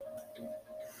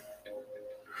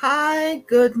Hi,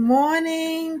 good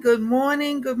morning, good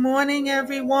morning, good morning,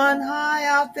 everyone. Hi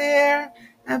out there,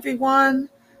 everyone.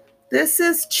 This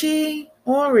is Chi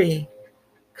Ori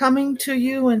coming to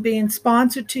you and being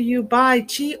sponsored to you by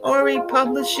Chi Ori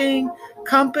Publishing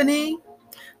Company,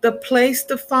 the place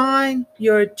to find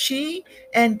your chi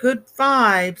and good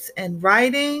vibes and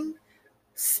writing,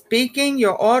 speaking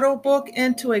your audiobook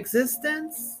into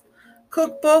existence,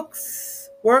 cookbooks,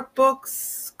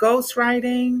 workbooks,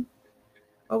 ghostwriting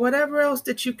or whatever else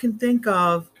that you can think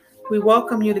of, we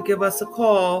welcome you to give us a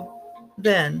call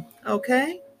then,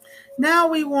 okay? Now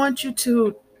we want you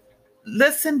to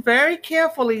listen very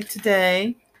carefully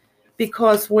today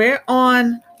because we're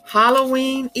on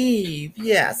Halloween Eve.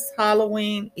 Yes,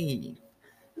 Halloween Eve.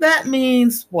 That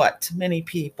means what to many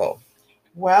people?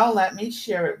 Well, let me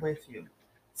share it with you.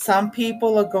 Some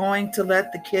people are going to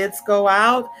let the kids go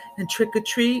out and trick or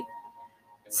treat.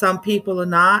 Some people are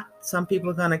not. Some people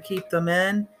are going to keep them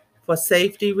in for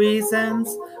safety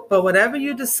reasons. But whatever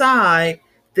you decide,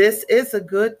 this is a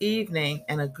good evening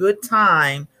and a good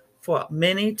time for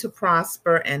many to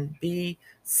prosper and be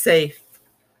safe.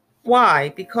 Why?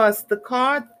 Because the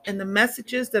card and the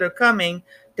messages that are coming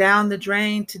down the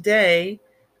drain today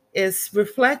is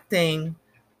reflecting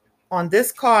on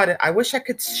this card. I wish I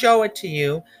could show it to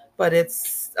you, but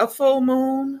it's a full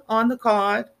moon on the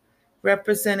card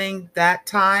representing that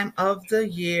time of the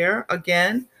year,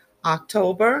 again,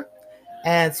 October,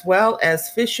 as well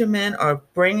as fishermen are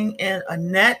bringing in a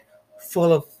net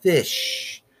full of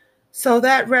fish. So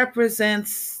that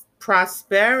represents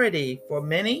prosperity for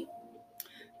many,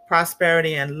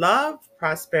 prosperity in love,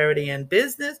 prosperity in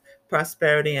business,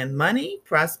 prosperity in money,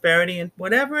 prosperity in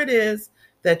whatever it is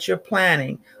that you're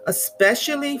planning,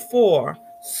 especially for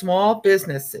small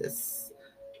businesses.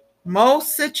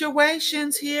 Most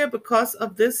situations here, because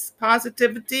of this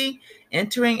positivity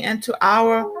entering into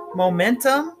our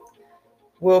momentum,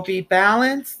 will be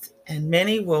balanced and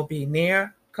many will be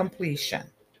near completion.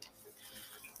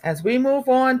 As we move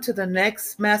on to the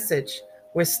next message,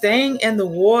 we're staying in the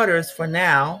waters for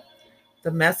now. The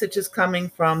message is coming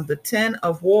from the Ten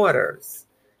of Waters,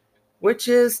 which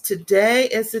is today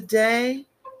is a day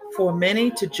for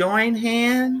many to join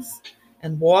hands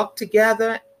and walk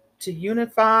together to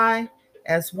unify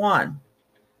as one,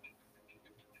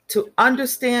 to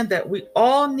understand that we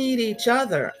all need each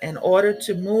other in order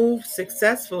to move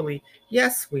successfully.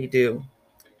 Yes, we do,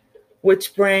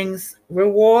 which brings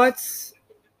rewards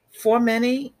for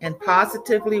many and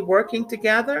positively working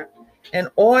together in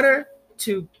order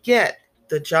to get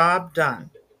the job done.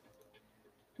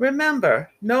 Remember,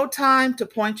 no time to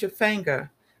point your finger,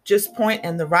 just point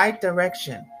in the right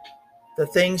direction, the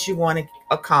things you want to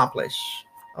accomplish.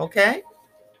 Okay?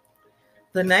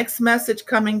 The next message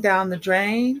coming down the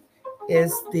drain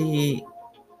is the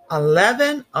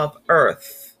 11 of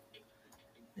Earth.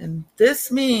 And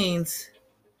this means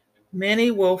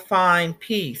many will find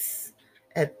peace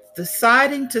at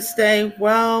deciding to stay.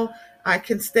 Well, I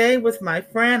can stay with my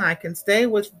friend, I can stay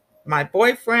with my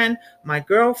boyfriend, my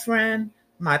girlfriend,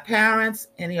 my parents,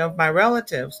 any of my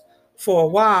relatives for a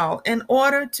while in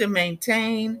order to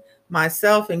maintain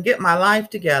myself and get my life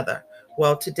together.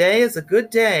 Well, today is a good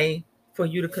day for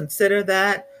you to consider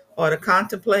that or to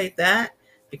contemplate that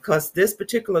because this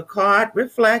particular card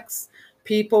reflects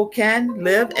people can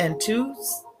live in two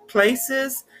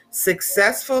places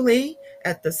successfully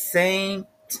at the same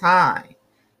time.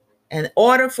 In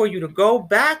order for you to go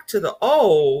back to the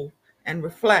old and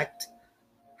reflect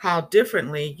how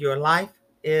differently your life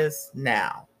is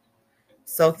now.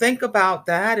 So think about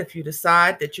that. If you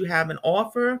decide that you have an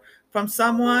offer from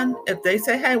someone, if they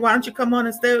say, hey, why don't you come on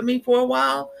and stay with me for a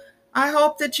while? I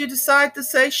hope that you decide to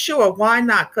say, sure, why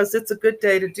not? Because it's a good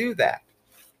day to do that.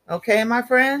 Okay, my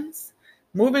friends?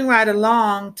 Moving right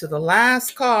along to the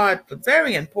last card, but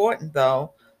very important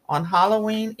though, on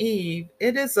Halloween Eve,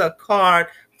 it is a card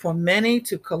for many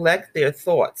to collect their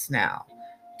thoughts now,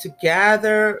 to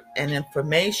gather an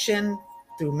information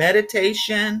through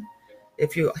meditation.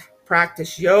 If you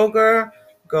practice yoga,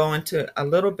 go into a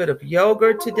little bit of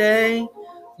yoga today,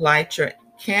 light your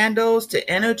candles to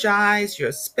energize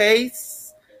your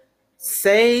space,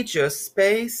 sage your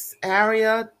space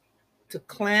area to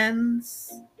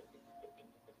cleanse.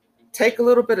 Take a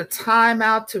little bit of time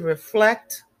out to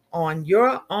reflect on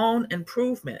your own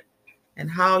improvement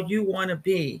and how you want to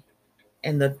be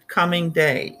in the coming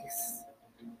days.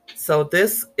 So,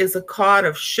 this is a card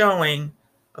of showing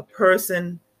a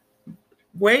person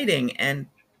waiting and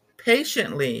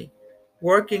patiently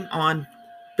working on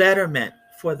betterment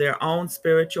for their own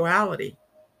spirituality.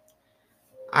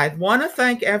 I want to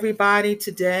thank everybody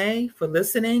today for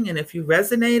listening. And if you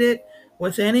resonated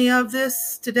with any of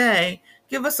this today,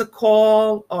 give us a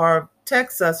call or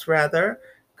text us rather,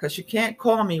 because you can't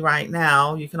call me right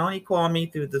now. You can only call me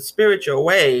through the spiritual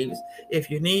waves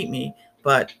if you need me,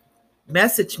 but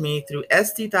message me through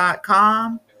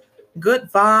Esty.com. Good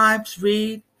vibes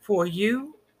read for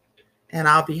you, and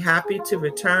I'll be happy to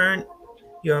return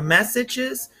your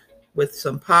messages with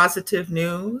some positive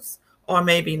news, or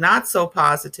maybe not so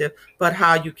positive, but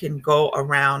how you can go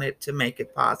around it to make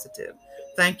it positive.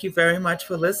 Thank you very much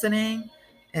for listening,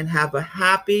 and have a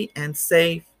happy and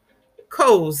safe,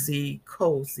 cozy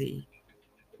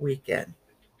weekend.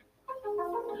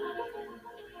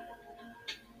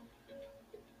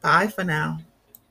 Bye for now.